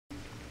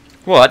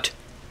What?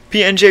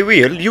 PNJ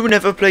Wheel, you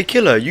never play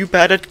killer, you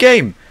bad at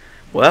game.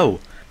 Well,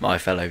 my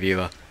fellow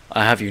viewer,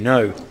 I have you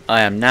know,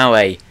 I am now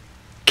a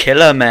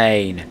killer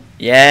main.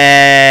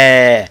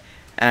 Yeah!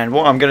 And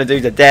what I'm going to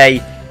do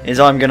today is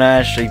I'm going to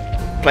actually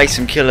play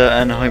some killer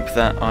and hope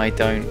that I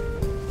don't,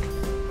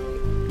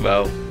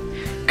 well,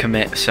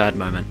 commit a sad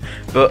moment.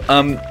 But,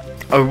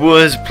 I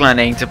was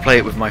planning to play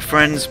it with my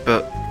friends,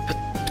 but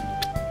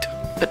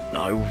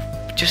no,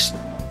 just...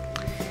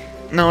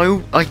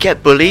 No, I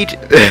get bullied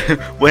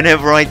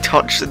whenever I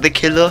touch the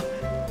killer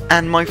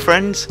and my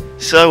friends.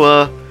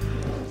 So,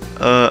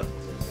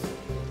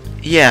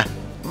 yeah,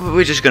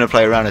 we're just gonna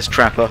play around as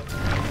Trapper,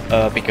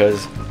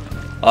 because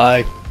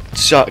I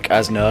suck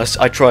as Nurse.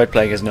 I tried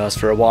playing as Nurse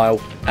for a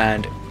while,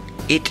 and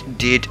it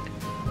did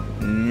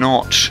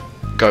not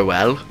go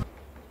well.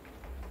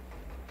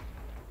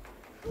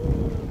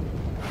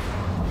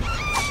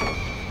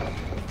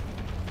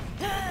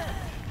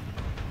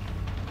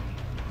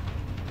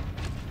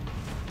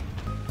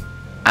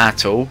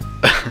 At all.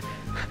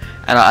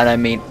 and I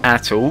mean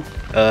at all.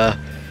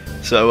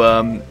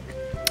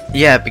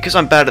 Yeah, because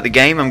I'm bad at the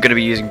game, I'm going to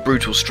be using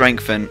Brutal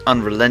Strength and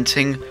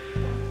Unrelenting.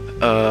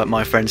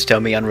 My friends tell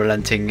me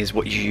Unrelenting is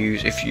what you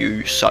use if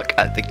you suck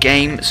at the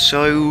game,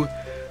 so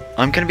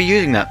I'm going to be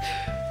using that.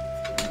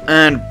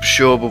 And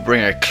sure, we'll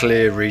bring a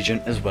clear region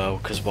as well,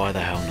 because why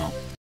the hell not?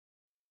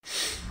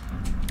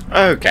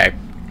 Okay.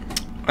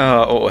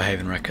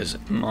 Autohaven Wreckers,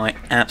 my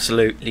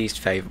absolute least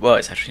favourite. Well,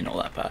 it's actually not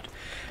that bad.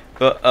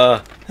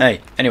 But,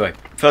 hey, anyway,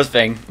 first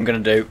thing I'm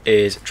going to do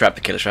is trap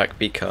the Killer Shack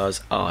because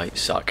I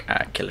suck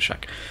at Killer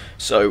Shack.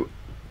 So,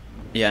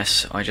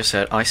 yes, I just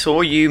said, I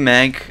saw you,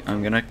 Meg. I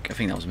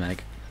think that was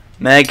Meg.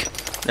 Meg,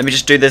 let me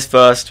just do this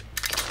first.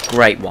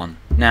 Great one.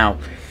 Now,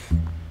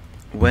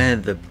 where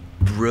the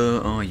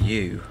bruh are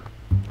you?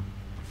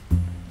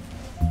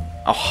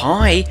 Oh,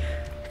 hi.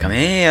 Come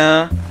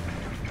here.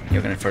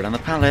 You're going to throw down the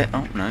pallet.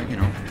 Oh, no, you're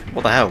not.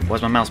 What the hell?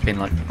 Why's my mouse being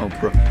like, oh,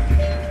 bruh.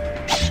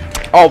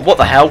 Oh, what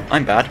the hell?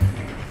 I'm bad.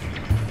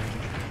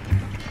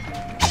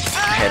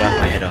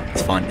 I hit her.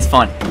 It's fine. It's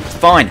fine. It's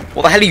fine.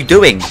 What the hell are you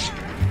doing?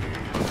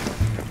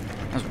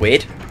 That's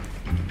weird.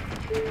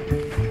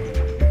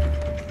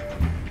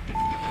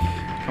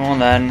 Come on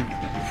then.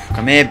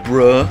 Come here,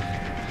 bruh.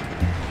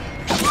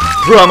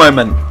 Bruh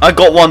moment. I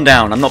got one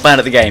down. I'm not bad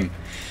at the game.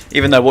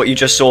 Even though what you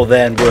just saw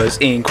then was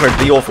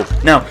incredibly awful.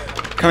 Now,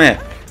 come here.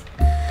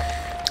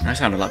 I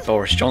sounded like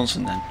Boris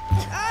Johnson then.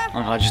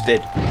 I just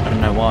did. I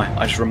don't know why.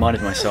 I just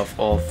reminded myself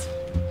of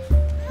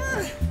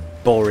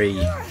Bori.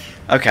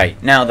 Okay,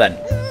 now then.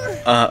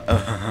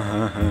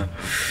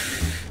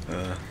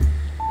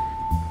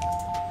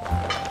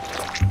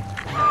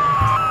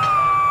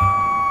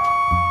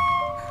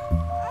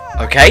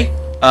 Okay.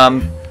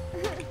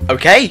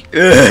 Okay.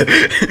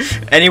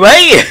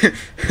 Anyway,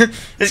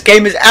 this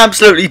game is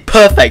absolutely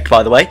perfect,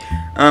 by the way.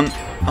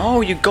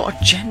 Oh, you got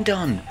a gen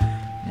done.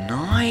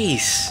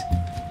 Nice.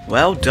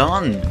 Well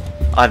done.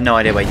 I have no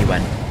idea where you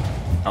went.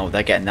 Oh,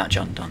 they're getting that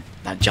Jun done.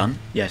 That Jun?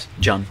 Yes,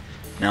 Jun.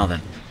 Now then.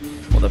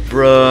 What the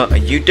bruh are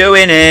you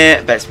doing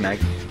here? Best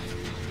Meg.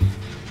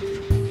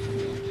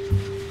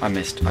 I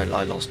missed.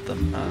 I lost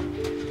them.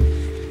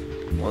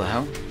 What the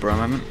hell? Bruh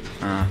moment.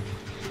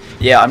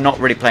 Yeah, I'm not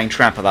really playing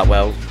Trapper that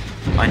well.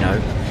 I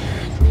know.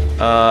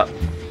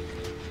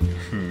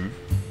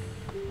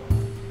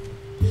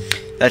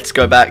 Let's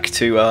go back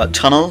to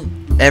Tunnel,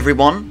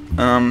 everyone.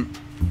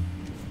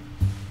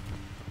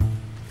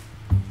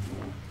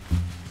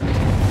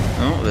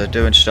 Oh, they're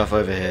doing stuff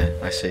over here.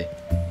 I see.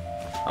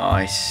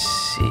 I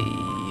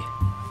see.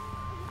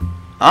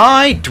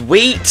 I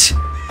dweet!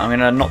 I'm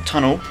gonna not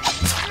tunnel.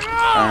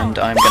 And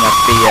I'm gonna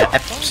be an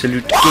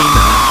absolute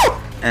gamer.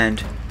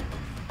 And...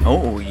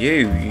 oh,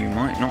 you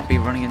might not be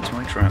running into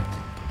my trap.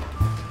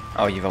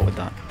 Oh, you've ulted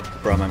that.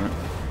 Bruh moment.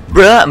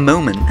 Bruh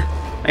moment!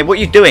 Hey, what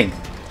are you doing?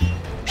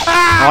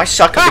 Oh, I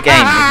suck at the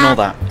game. Ignore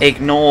that.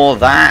 Ignore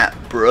that,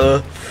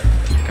 bruh.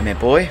 Come here,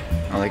 boy.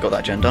 Oh, they got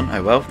that gen done.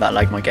 Oh, well, that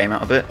lagged my game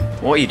out a bit.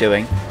 What are you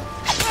doing?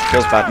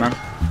 Feels bad, man.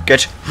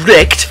 Get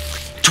wrecked.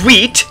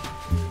 Tweet.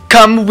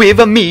 Come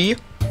with me.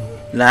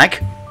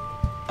 Lag.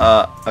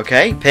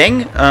 Okay.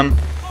 Ping. I'm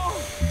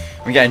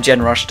getting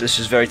gen rushed. This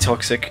is very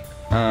toxic.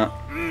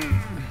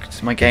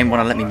 Does my game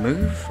want to let me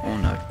move? Or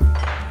no?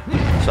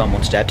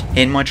 Someone stepped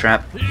in my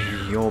trap.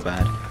 You're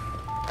bad.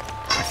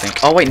 I think.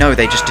 Oh, wait, no.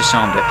 They just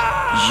disarmed it.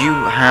 You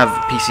have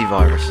PC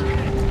virus.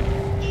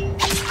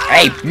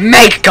 Hey,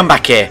 Meg, come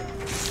back here.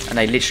 And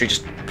they literally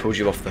just pulled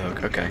you off the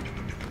hook. Okay.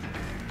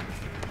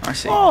 I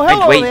see. Oh, hey,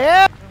 hello Dweet.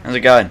 there. How's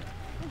it going?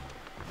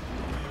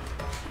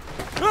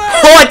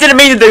 Oh, I didn't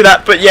mean to do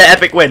that, but yeah,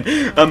 epic win.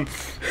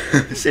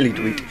 Silly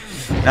Dweet.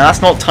 Now,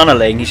 that's not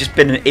tunneling. He's just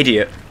been an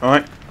idiot,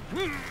 alright?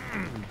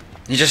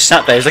 He just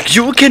sat there. He's like,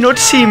 you cannot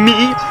see me.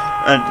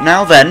 And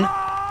now then.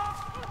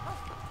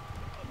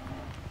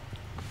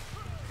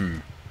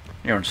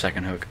 You're on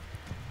second hook.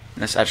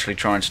 Let's actually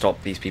try and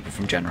stop these people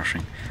from gen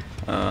rushing.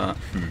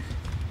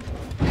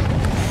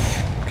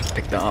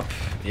 Pick that up.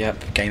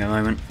 Yep, gamer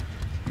moment.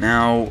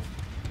 Now,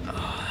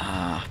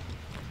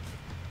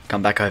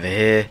 come back over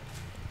here.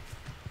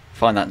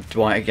 Find that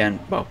Dwight again.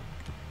 Well,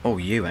 oh,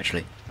 you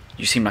actually.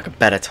 You seem like a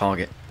better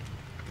target.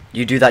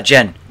 You do that,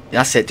 Jen.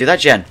 That's it. Do that,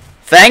 Jen.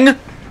 Feng!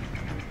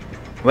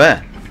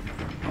 Where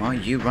are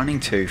you running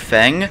to,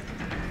 Feng?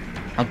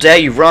 How dare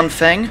you run,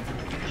 Feng?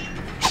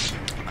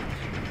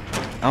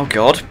 Oh,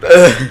 God.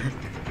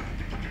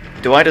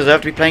 Do I deserve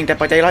to be playing Dead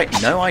by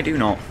Daylight? No, I do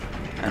not.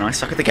 And I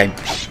suck at the game.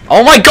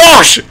 Oh, my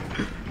gosh!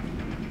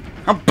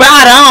 How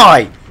bad am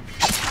I?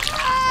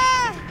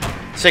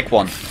 Sick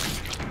one.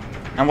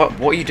 And what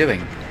are you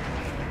doing?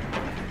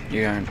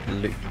 You're going to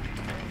loot.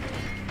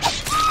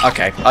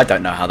 Okay, I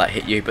don't know how that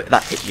hit you, but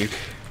that hit you.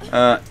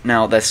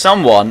 Now, there's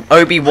someone,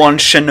 Obi-Wan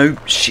Shinobi,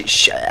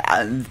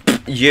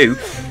 you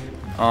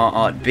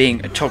are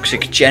being a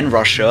toxic gen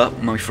rusher,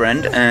 my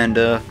friend, and,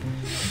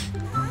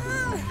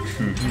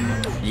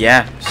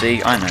 yeah,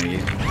 see, I know you.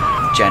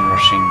 Gen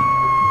rushing.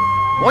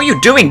 What are you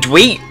doing,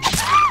 Dweet?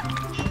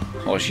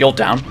 Oh, you're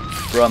down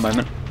for a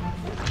moment.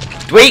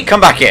 Dweet,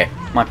 come back here,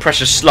 my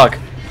precious slug.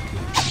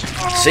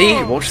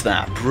 See, watch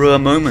that, for a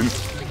moment.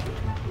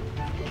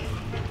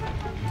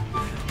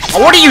 Oh,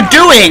 what are you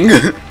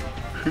doing?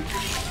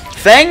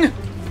 Feng?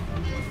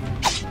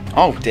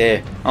 Oh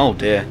dear. Oh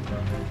dear.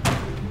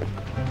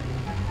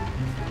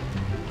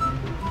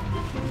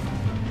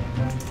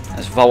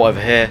 There's Volt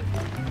over here.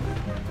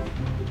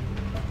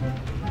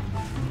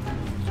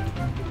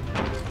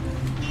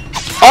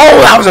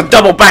 Oh, that was a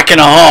double back and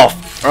a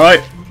half.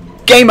 Alright.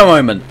 Gamer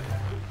moment.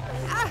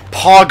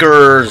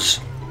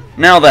 Poggers.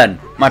 Now then,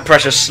 my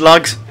precious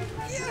slugs.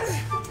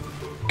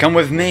 Come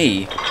with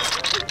me.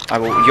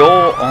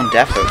 You're on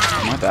defo.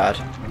 My bad.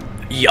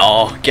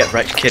 Yaw, get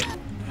wrecked, kid.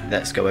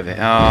 Let's go over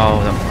here.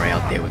 Oh, don't worry,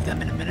 I'll deal with them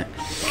in a minute.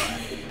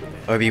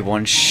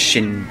 Obi-Wan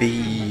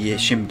Shinboy.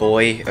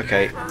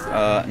 Okay,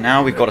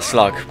 now we've got a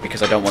slug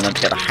because I don't want them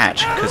to get the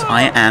hatch because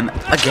I am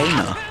a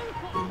gamer.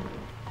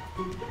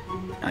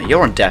 Now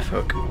you're on Death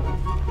Hook.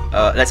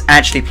 Let's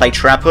actually play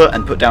Trapper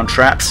and put down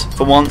traps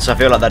for once. I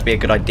feel like that'd be a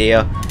good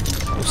idea.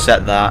 We'll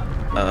set that.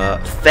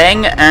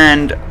 Feng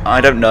and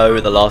I don't know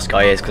who the last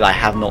guy is because I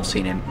have not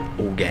seen him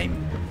all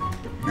game.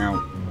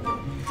 Now,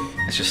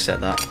 let's just set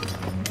that.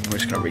 We're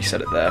just going to reset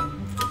it there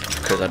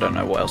because I don't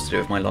know what else to do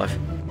with my life.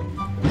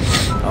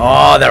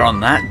 Oh, they're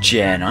on that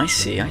gen. I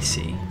see, I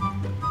see.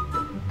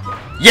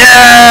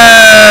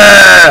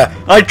 Yeah!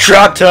 I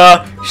trapped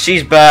her.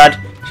 She's bad.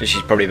 So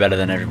she's probably better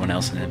than everyone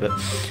else in here, but...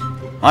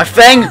 Hi,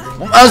 Feng!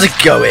 How's it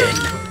going?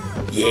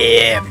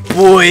 Yeah,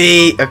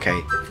 boy!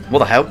 Okay, what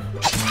the hell?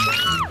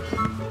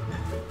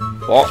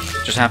 What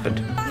just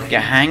happened?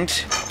 Get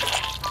hanged?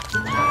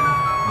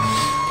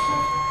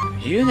 Are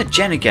you in the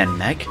gen again,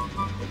 Meg?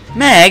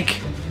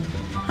 Meg?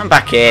 I'm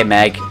back here,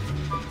 Meg.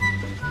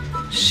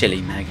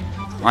 Silly Meg.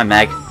 Hi,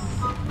 Meg.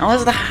 Oh,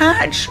 there's the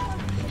hatch!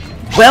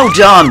 Well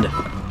done!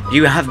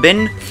 You have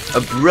been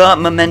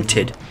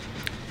momented.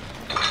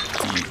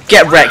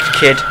 Get wrecked,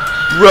 kid.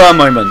 Bruh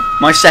moment.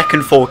 My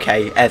second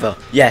 4K ever.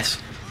 Yes,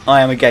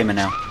 I am a gamer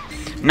now.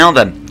 Now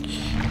then,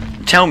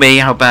 tell me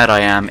how bad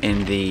I am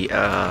in the,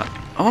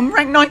 Oh, I'm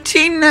rank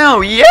 19 now!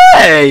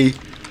 Yay!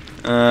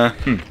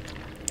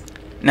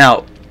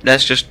 Now,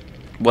 let's just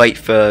wait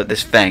for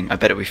this Feng. I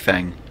bet it'll be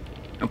Feng.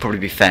 It'll probably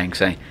be Feng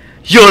saying,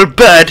 "You're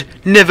bad!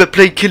 Never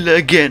play killer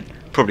again!"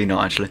 Probably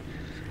not, actually.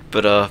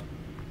 But,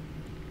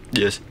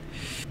 yes.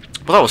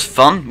 Well, that was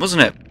fun,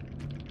 wasn't it?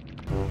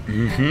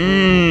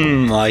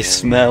 I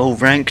smell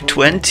rank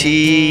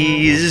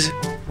 20s.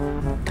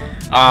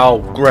 Oh,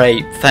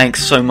 great.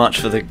 Thanks so much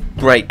for the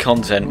great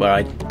content where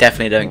I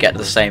definitely don't get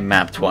the same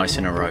map twice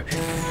in a row.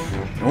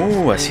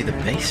 Oh, I see the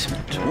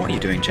basement. What are you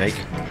doing, Jake?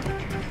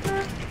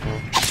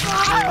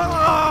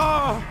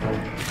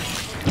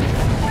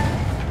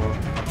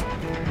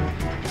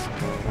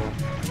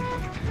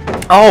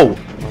 Oh!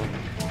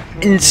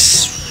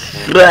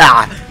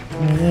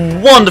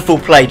 Wonderful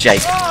play,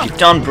 Jake. You've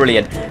done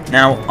brilliant.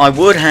 Now, I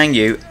would hang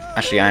you.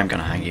 Actually, I am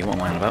going to hang you. What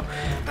am I on about?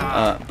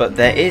 But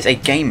there is a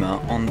gamer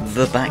on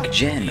the back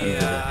gen over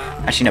there.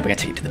 Actually, no, we're going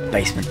to take you to the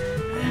basement.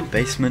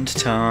 Basement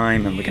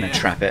time, and we're going to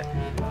trap it.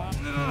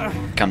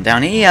 Come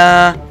down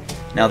here.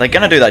 Now, they're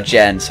going to do that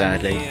gen,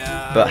 sadly.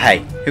 But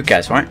hey, who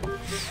cares, right?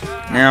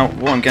 Now,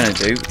 what I'm going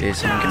to do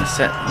is I'm going to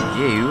set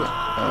you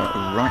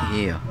right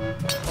here.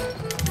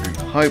 And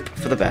hope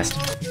for the best.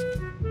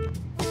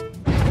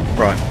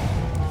 Right.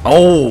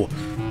 Oh!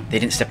 They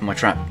didn't step on my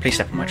trap. Please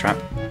step on my trap.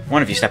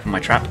 One of you step on my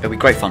trap. It'll be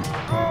great fun.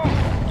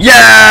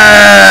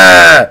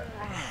 Yeah!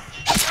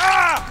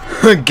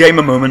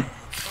 Gamer moment.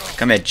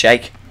 Come here,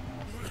 Jake.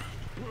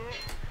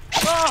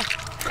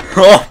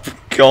 Oh,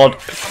 God.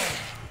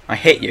 I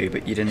hit you,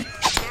 but you didn't.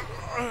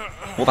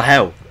 What the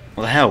hell?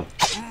 What the hell?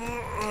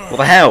 What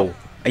the hell?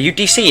 Are you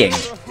DCing?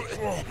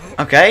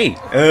 Okay.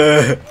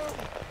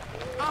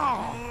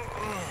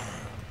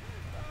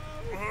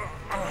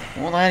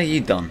 What the hell have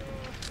you done?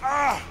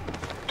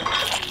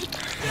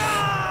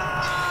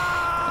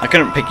 I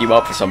couldn't pick you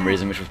up for some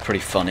reason, which was pretty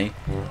funny.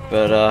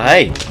 But,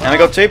 hey, now we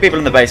got two people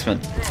in the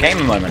basement.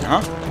 Gamer moment,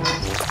 huh?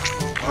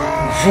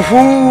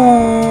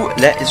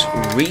 Let's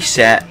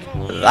reset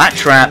that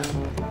trap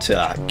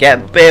to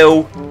get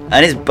Bill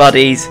and his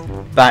buddies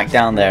back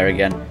down there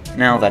again.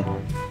 Now then.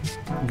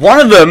 One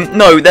of them...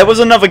 No, there was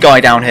another guy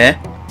down here.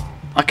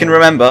 I can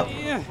remember.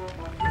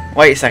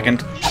 Wait a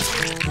second.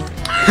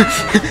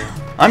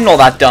 I'm not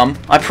that dumb.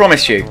 I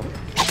promise you.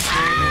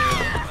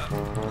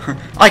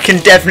 I can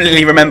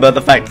definitely remember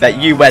the fact that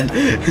you went...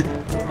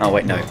 Oh,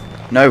 wait, no.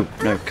 No,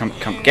 no, come,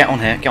 get on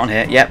here, get on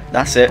here. Yep,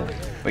 that's it.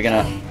 We're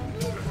gonna...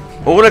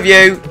 All of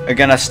you are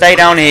gonna stay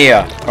down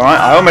here. Alright,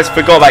 I almost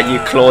forgot about you,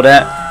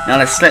 Claudette. Now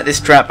let's let this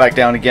trap back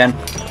down again.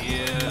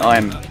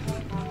 I'm...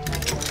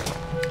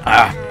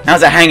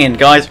 how's it hanging,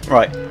 guys?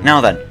 Right, now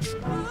then.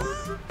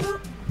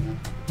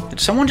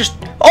 Did someone just...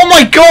 Oh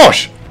my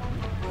gosh!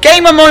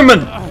 Gamer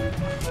moment!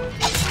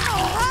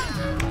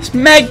 It's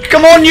Meg,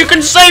 come on, you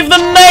can save the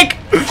Meg!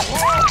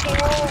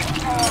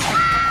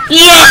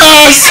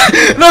 Yes!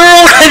 They're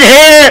all in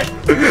here!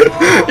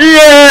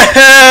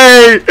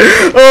 Yay!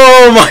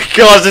 Oh my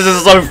gosh, this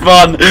is so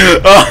fun!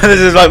 Oh, this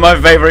is like my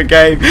favourite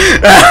game.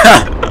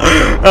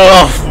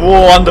 Oh,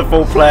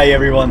 wonderful play,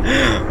 everyone.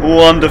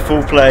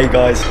 Wonderful play,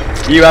 guys.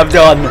 You have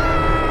done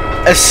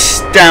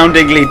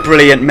astoundingly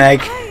brilliant,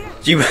 Meg.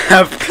 You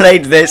have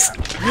played this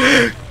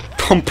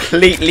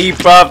completely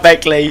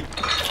perfectly.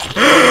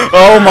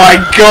 Oh my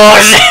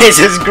gosh, this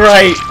is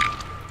great.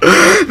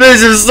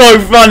 This is so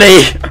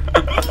funny.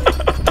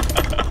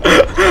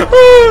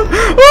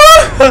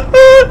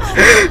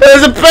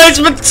 There's a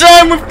basement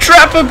time with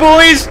Trapper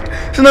Boys.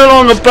 It's no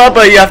longer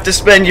Bubba you have to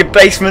spend your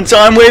basement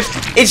time with.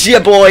 It's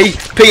your boy,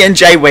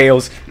 P&J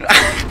Wheels.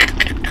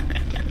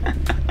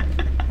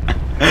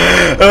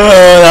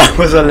 Oh, that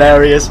was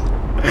hilarious.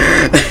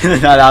 No,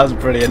 that was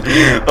brilliant.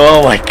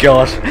 Oh my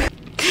god.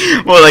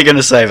 What are they going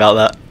to say about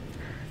that?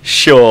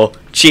 Sure,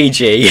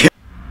 GG.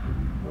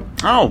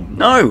 Oh,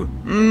 no.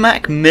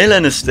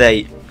 Macmillan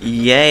Estate.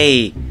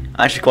 Yay.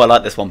 I actually quite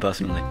like this one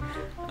personally.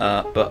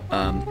 But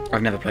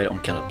I've never played it on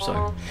Kill Up,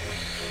 so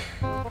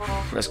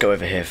let's go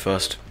over here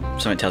first.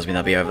 Something tells me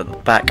they'll be over at the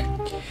back.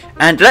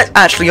 And let's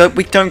actually hope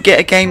we don't get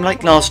a game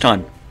like last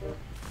time.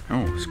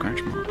 Oh,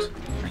 scratch marks.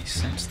 I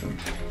sense them.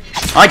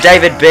 Hi,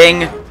 David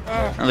Bing.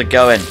 How's it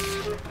going?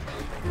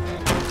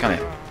 Come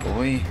here,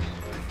 boy.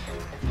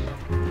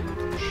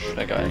 Should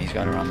I go? He's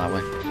going around that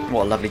way.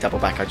 What a lovely double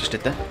back I just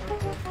did there.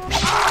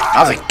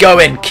 How's it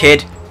going,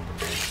 kid?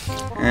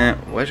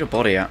 Where's your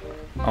body at?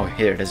 Oh,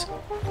 here it is.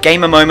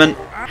 Gamer moment.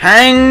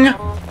 Hang! And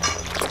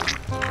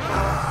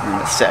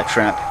let's set a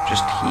trap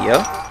just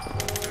here.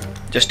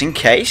 Just in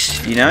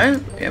case, you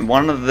know,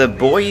 one of the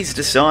boys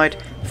decide,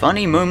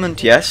 funny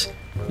moment, yes,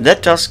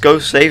 let us go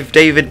save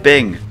David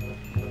Bing.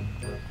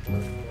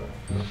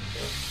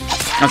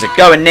 How's it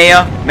going,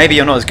 Nia? Maybe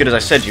you're not as good as I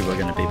said you were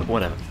going to be, but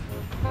whatever.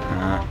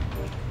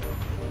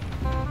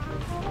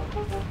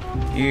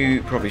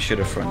 You probably should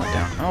have thrown that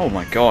down. Oh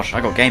my gosh,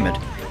 I got gamered.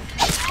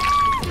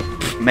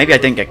 Maybe I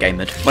didn't get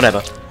gamered.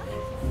 Whatever.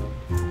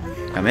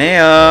 Come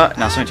here.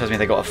 Now something tells me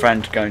they got a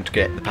friend going to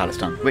get the pallets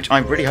done, which I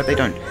really hope they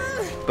don't.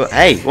 But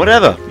hey,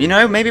 whatever. You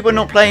know, maybe we're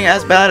not playing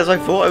as bad as I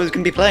thought I was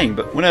going to be playing,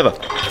 but whatever.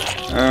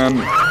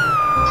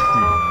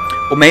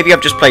 Or maybe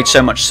I've just played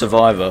so much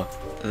Survivor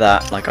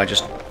that, like, I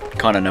just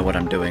kind of know what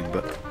I'm doing,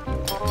 but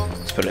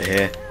let's put it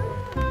here.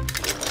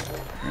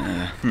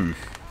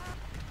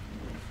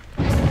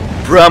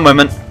 Bruh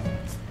moment.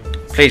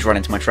 Please run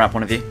into my trap,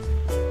 one of you.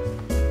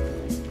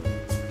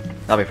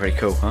 That'd be pretty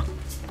cool, huh?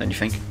 Don't you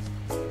think?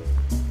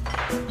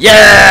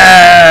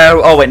 Yeah!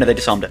 Oh wait, no, they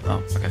disarmed it.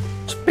 Oh, okay.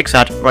 It's big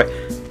sad. Right.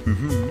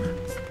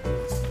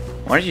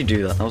 Why did you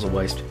do that? That was a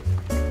waste.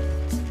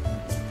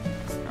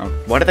 Oh,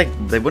 why did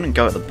they wouldn't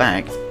go at the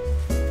back?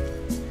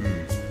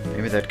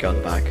 Maybe they'd go at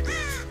the back.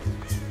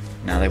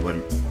 No, they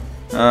wouldn't.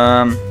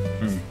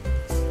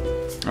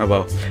 Oh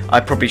well. I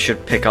probably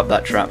should pick up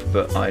that trap,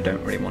 but I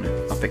don't really want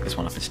to. I'll pick this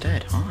one up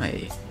instead.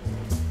 Hi.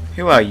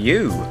 Who are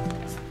you?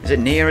 Is it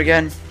Nia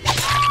again?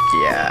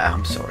 Yeah,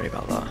 I'm sorry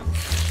about that.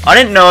 I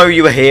didn't know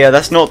you were here.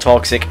 That's not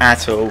toxic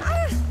at all.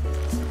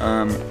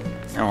 Oh,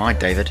 hi,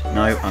 David.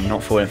 No, I'm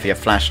not falling for your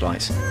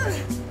flashlights.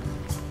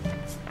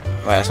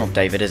 Right, that's not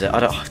David, is it? I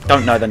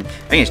don't know then.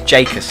 I think it's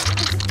Jacus.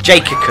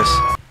 Jacicus.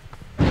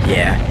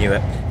 Yeah, knew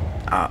it.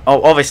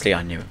 Oh, obviously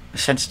I knew it. I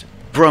sensed it.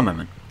 Bro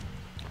moment.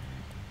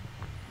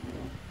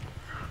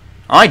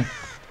 Hi,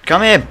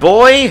 come here,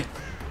 boy.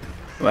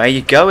 Where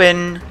you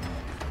going?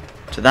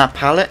 To that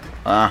pallet?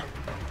 Ah,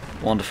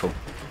 wonderful.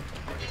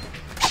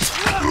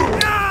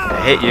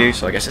 I hit you,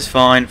 so I guess it's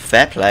fine.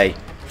 Fair play.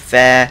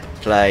 Fair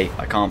play.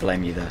 I can't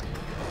blame you there.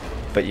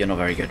 But you're not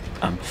very good.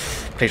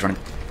 Please run.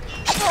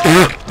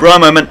 Bro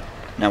moment.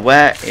 Now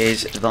where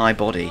is thy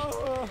body?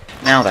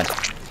 Now then.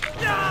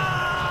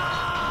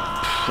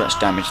 Let's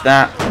damage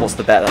that. What's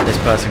the bet that this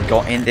person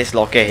got in this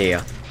locker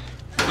here?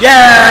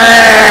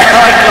 Yeah!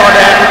 I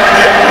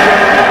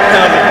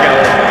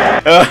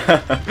got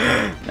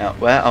it! Now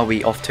where are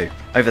we off to?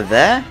 Over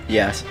there?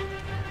 Yes.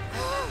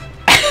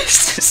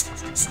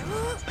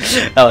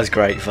 That was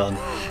great fun.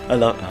 I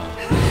love.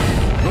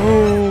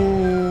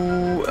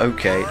 Ooh,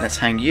 okay, let's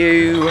hang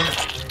you.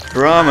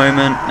 Bra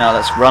moment. Now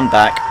let's run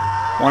back.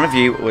 One of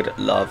you would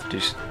love to.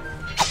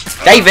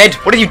 David,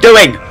 what are you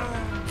doing?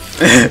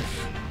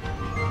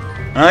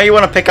 I know you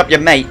want to pick up your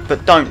mate,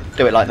 but don't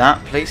do it like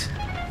that, please.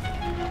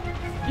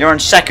 You're on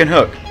second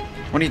hook.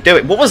 What are you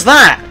doing? What was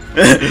that?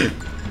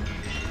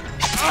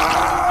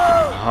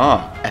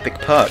 Ah, epic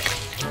perk.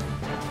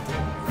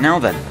 Now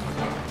then,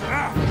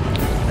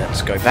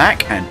 let's go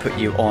back and put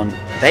you on.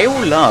 They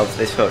all love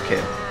this hook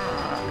here.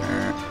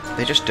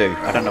 They just do.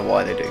 I don't know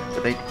why they do,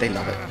 but they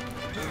love it.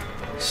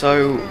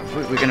 So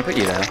we're going to put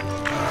you there.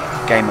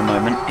 Gamer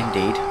moment,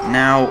 indeed.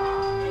 Now,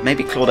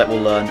 maybe Claudette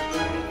will learn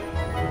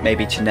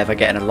maybe to never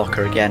get in a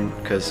locker again,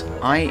 because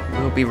I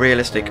will be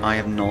realistic, I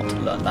have not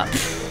learned that.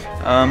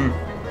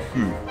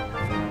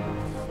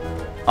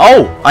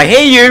 Oh, I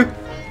hear you!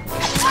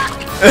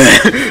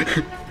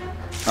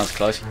 That was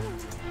close.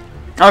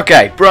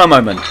 Okay, bro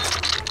moment.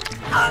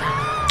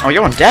 Oh,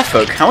 you're on Death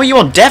Hook? How are you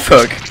on Death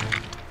Hook?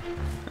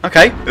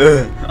 Okay,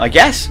 I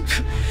guess.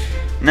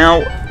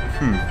 Now,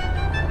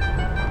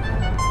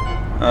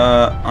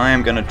 I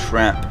am gonna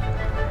trap.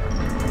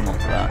 Not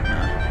that,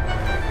 no.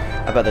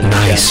 I bet there's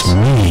nice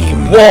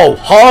meme. Whoa,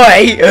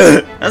 hi!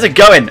 How's it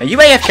going? Are you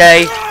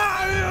AFK?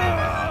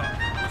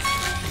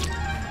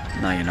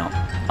 No, you're not.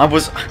 I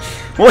was.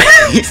 What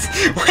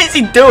is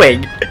he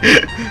doing?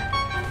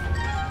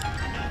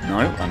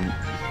 No,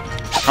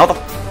 How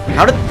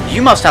did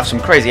you must have some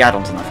crazy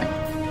add-ons on that thing?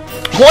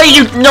 What are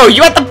you? No,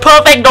 you had the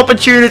perfect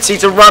opportunity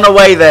to run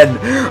away then.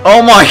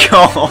 Oh my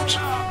god!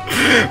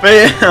 But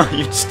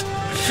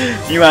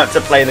you had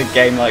to play the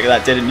game like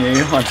that, didn't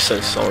you? I'm so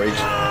sorry.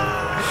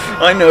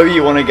 I know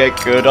you want to get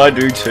good. I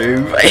do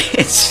too.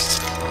 It's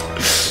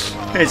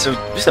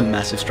just a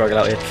massive struggle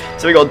out here.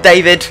 So we got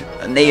David,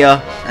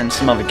 Nia, and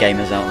some other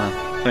gamers out there.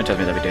 Don't tell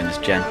me they'll be doing this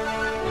gen.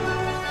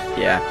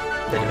 Yeah,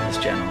 they're doing this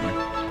gen, aren't they?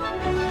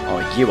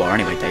 Oh, you are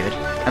anyway, David.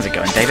 How's it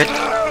going, David?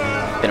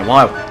 Been a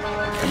while.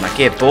 Come back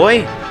here,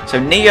 boy. So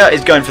Nia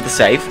is going for the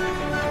save.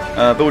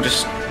 But we'll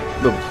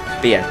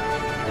be a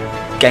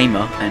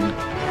gamer and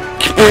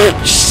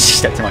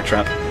stepped in my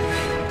trap.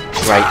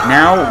 Great.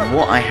 Now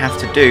what I have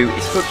to do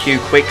is hook you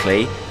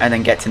quickly and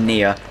then get to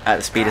Nia at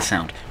the speed of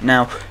sound.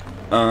 Now,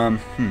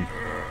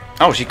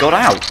 oh, she got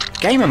out.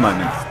 Gamer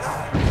moment.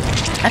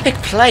 Epic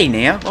play,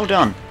 Nia. Well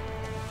done.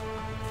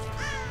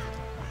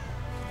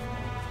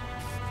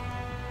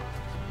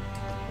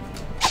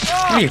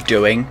 What are you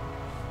doing?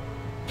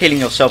 Healing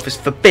yourself is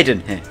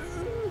forbidden here.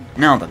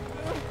 Now then,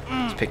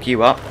 let's pick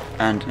you up,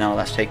 and now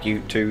let's take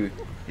you to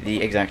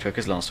the exact hook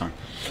as last time.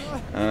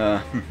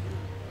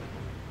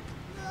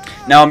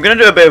 Now I'm going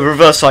to do a bit of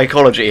reverse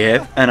psychology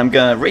here, and I'm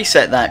going to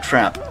reset that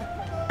trap,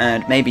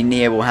 and maybe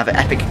Nia will have an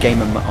epic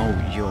game of... Oh,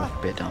 you're a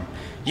bit dumb.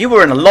 You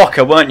were in a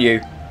locker, weren't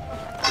you?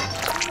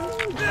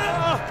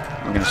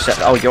 I'm going to set...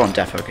 Oh, you're on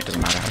Death Hook, it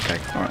doesn't matter. Okay,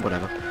 alright,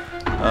 whatever.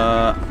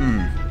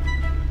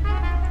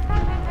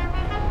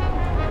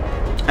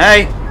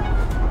 Hey!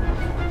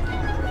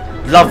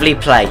 Lovely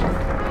play.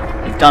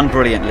 You've done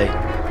brilliantly.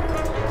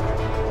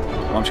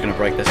 Well, I'm just going to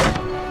break this then.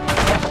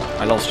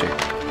 I lost you.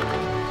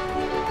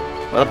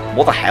 Well,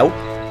 what the hell?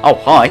 Oh,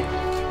 hi.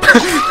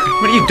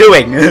 What are you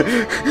doing?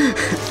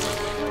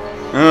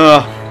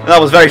 That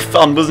was very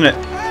fun, wasn't it?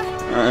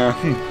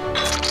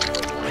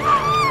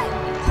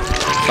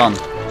 Fun.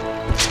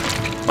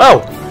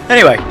 Well,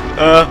 anyway.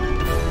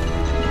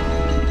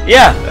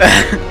 Yeah.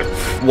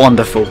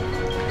 Wonderful.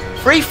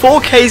 3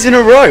 4Ks in a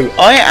row.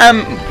 I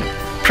am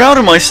proud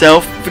of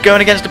myself for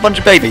going against a bunch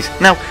of babies.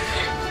 Now,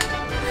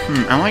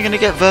 am I going to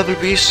get verbal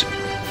abuse?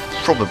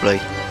 Probably.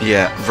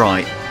 Yeah,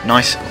 right.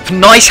 Nice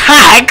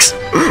hags?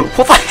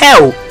 What the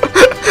hell?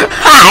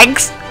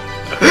 Hags?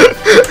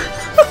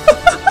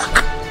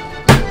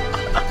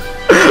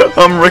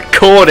 I'm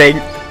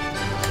recording.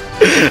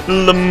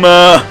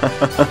 Lemur.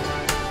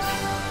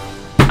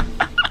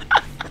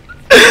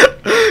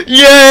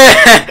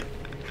 Yeah!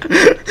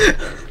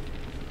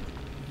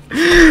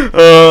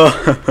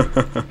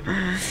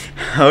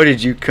 How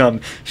did you come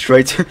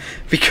straight to...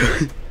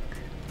 Because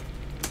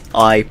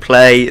I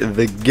play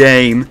the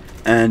game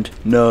and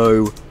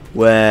know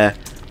where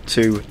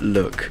to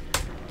look.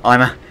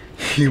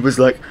 He was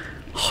like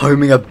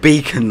homing a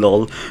beacon,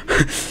 lol.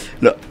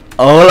 Look,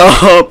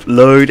 I'll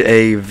upload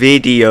a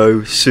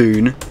video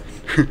soon.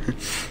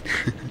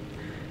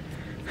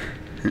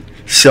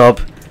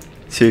 Sub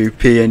to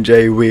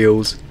PNJ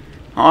Wheels.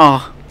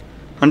 Ah,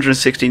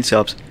 116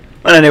 subs.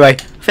 Well, anyway, I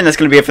think that's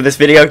going to be it for this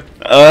video.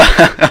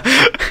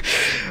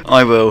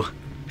 I will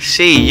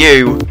see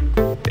you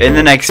in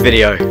the next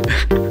video.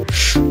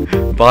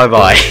 Bye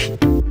bye.